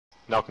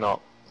Knock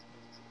knock.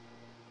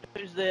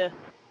 Who's there?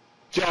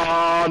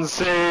 John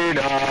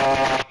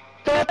Cena!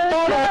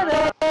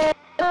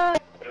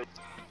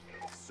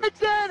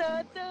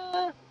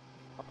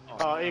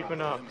 Oh,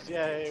 Equinox,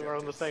 yay, we're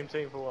on the same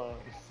team for once.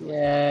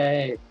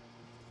 Yay.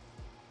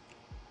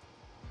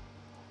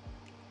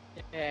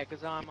 Yeah,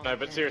 because I'm on No,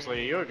 but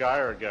seriously, are you a guy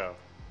or a girl?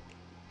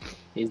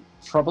 He's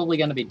probably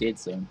gonna be dead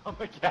soon.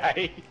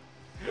 Okay.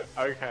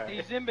 Okay.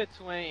 He's in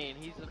between.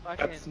 He's a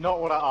fucking... That's not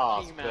what I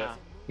asked, female. but...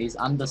 He's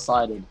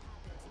undecided.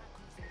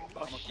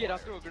 Oh shit, I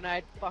threw a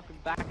grenade fucking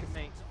back at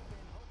me.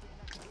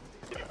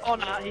 Oh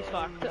no, he's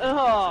fucked.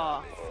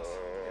 Oh.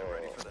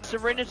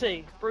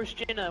 Serenity, Bruce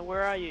Jenner,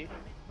 where are you?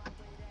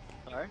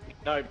 Sorry?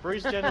 No,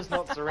 Bruce Jenner's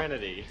not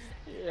Serenity.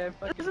 Yeah,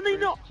 fucking Isn't he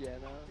not? Jenner.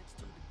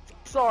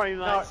 Sorry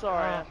mate, No,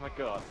 sorry. Oh my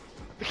god.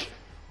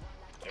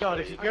 God,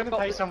 if you're going to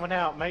pay someone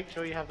out, make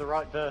sure you have the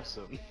right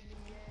person.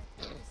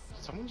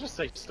 Someone just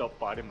say stop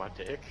biting my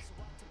dick.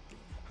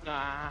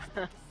 Nah.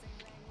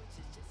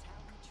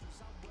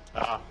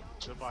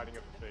 The biting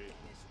of the feet.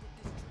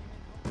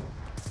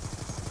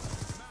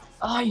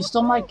 Oh, you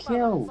stole my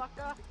kill!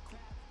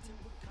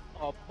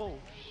 Oh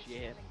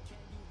bullshit.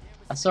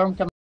 I saw him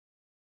come.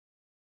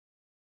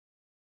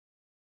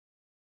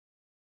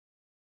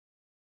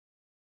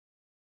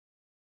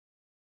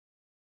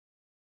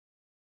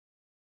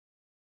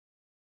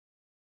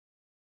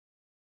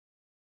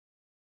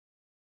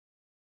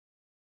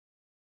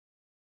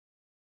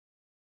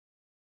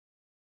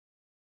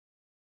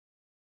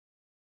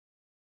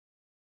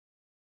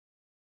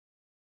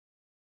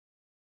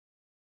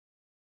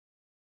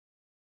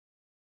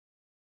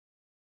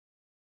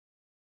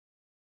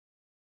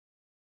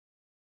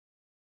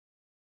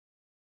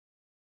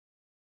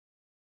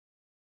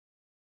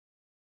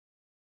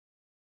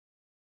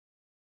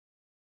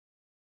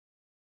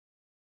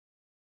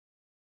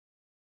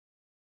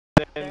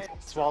 Then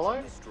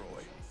swallow?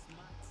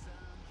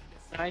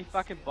 No, he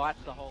fucking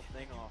bites the whole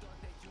thing off.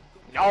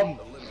 Yum!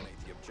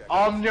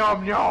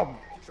 Yum yum!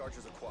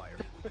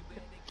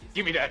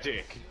 Give me that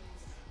dick!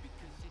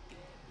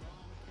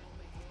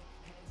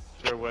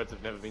 Sure, words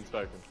have never been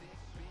spoken.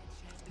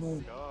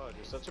 God,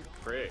 you're such a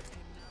prick.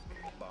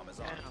 Bomb is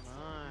on.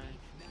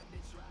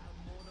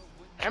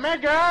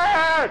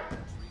 Ermagerd!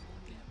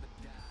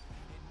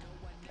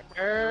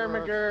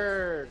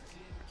 Ermagerd!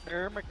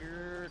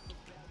 Ermagerd.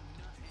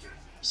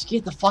 You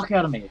scared the fuck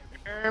out of me.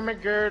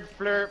 Ermagerd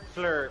flurp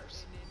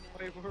flurps.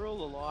 Wait, we're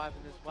all alive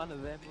and there's one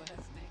of them left.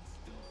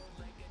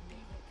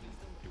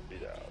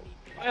 Wait,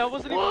 I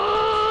wasn't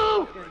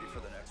Whoa! even ready for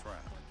the next round.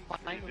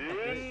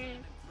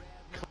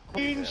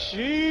 Clean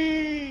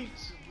sheet!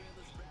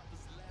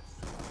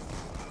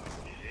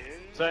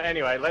 So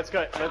anyway, let's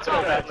go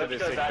back to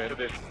this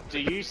segment. Do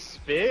you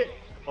spit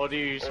or do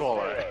you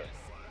swallow?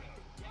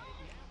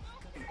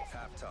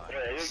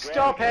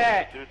 Stop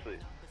it!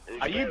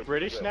 Are you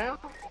British now?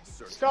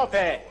 Stop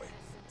it!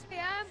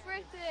 Yeah, I'm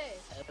British.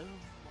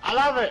 I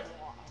love it!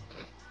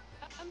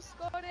 I'm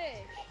Scottish.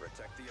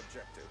 Protect the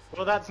objective.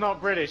 Well, that's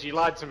not British. You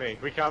lied to me.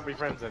 We can't be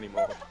friends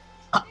anymore.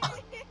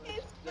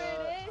 It's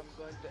British.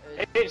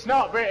 It's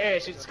not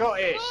British. It's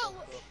Scottish.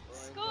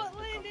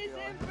 Scotland is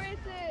in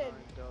Britain.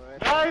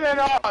 No, they're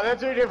not. They're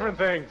two different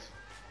things.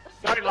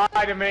 Don't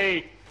lie to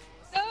me.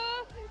 No,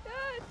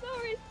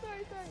 sorry.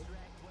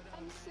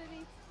 I'm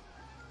silly.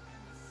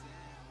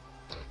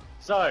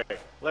 So,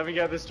 let me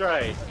get this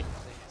straight.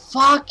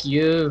 Fuck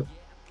you!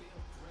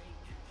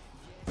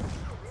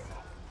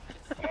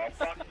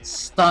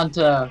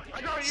 Stunter.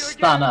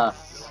 Stunner.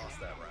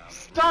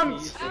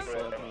 Stunt! I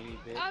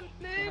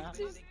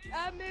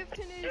moved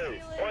to New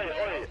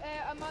Zealand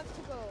a month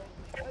ago.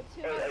 Or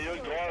 2 months Are you a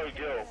ago. guy or a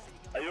girl?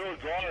 Are you a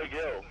guy or a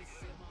girl?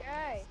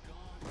 Guy.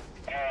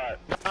 Alright.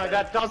 No,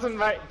 that doesn't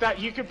make that.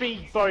 You could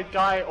be both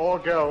guy or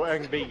girl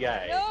and be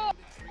gay. No.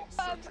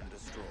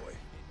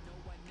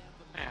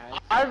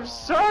 I'm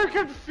so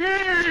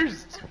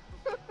confused.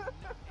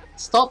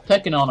 Stop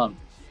picking on him.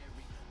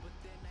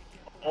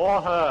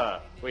 Or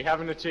her. We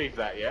haven't achieved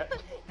that yet.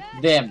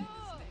 Them.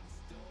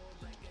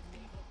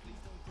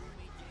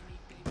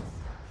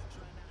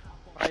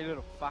 Hey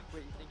little fuckwit,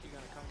 you think you're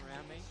gonna come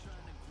around me?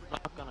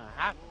 Not gonna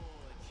happen.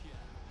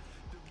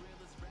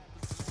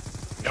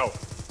 No.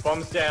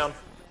 Bombs down.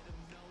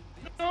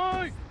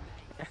 No!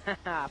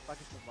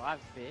 Fucking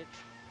survived, bitch.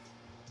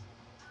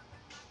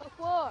 Of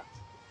what?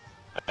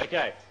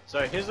 Okay,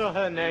 so his or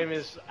her name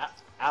is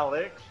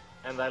Alex,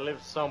 and they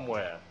live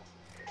somewhere.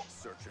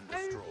 Search and How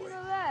did you destroy.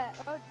 know that?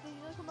 Oh, did you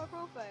look at my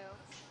profile?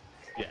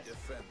 Yes.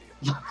 Defend I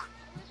the live in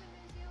New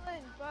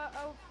Zealand, but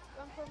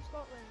I'm from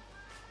Scotland.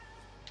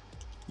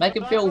 Make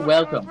him feel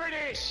welcome.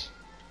 British.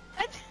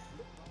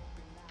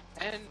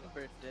 And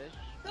British.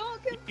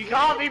 Don't confuse You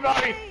can't be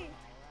both. me!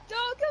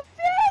 Don't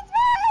confuse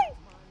me!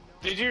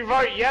 Did you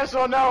vote yes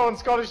or no on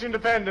Scottish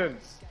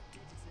independence?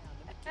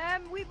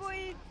 We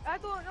voted. I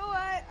don't know.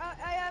 I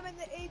am in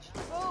the age to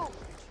vote.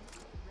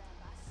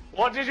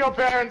 What did your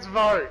parents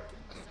vote?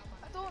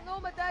 I don't know.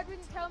 My dad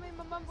wouldn't tell me.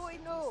 My mum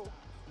voted no.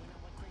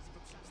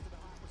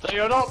 So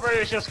you're not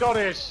British, you're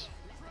Scottish.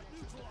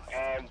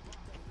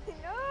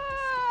 No!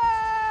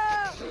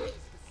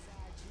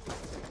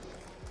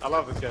 I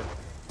love this game.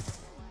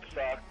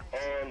 Suck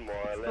on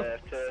my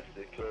left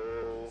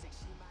testicle.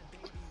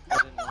 I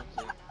didn't want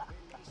to.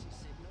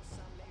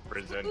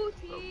 Prison.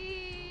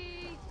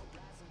 Booty.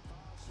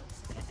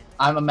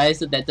 I'm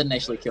amazed that didn't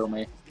actually kill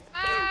me.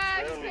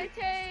 And Toby.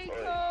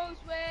 potatoes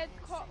with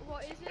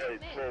what is Hey,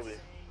 it? Toby.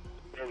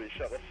 Toby,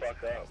 shut the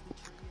fuck up.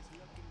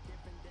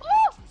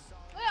 Oh!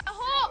 Wait,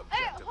 hot!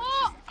 Hey,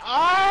 hot!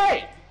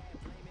 Aye!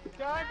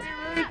 Don't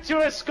be rude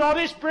to a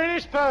Scottish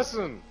British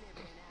person!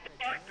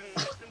 Fucking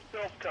lift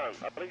himself,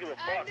 cunt. I don't give a And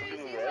fuck. New Give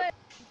him Zealand. rope.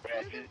 You're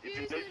Right, if you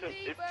need confusing some,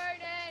 me,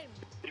 burning.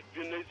 if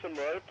you need some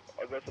rope,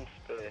 I got some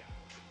spare.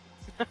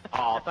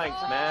 Oh,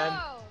 thanks, man.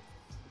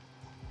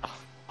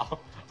 Oh.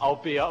 I'll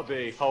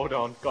be. Hold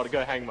on, gotta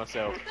go hang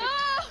myself.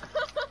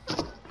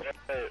 No!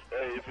 Hey,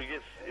 if we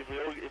get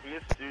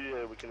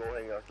studio, we can all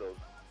hang ourselves.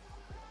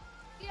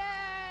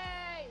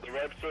 Yay! The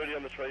rope's already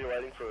on the tree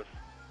waiting for us.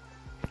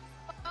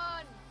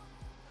 On.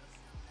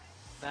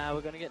 Nah,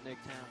 we're gonna get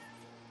nuked town.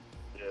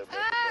 Yeah,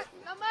 Ah!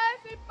 but My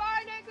mouth is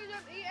burning because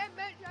I'm eating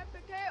mince and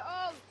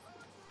potatoes.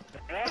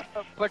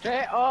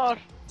 Potatoes!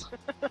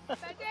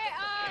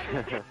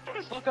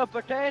 Potatoes! Look a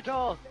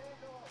potato!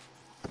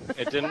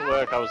 It didn't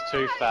work, I was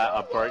too fat,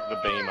 I broke the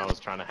beam I was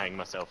trying to hang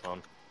myself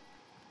on.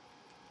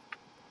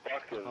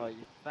 fucking. Oh,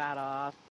 you fat ass.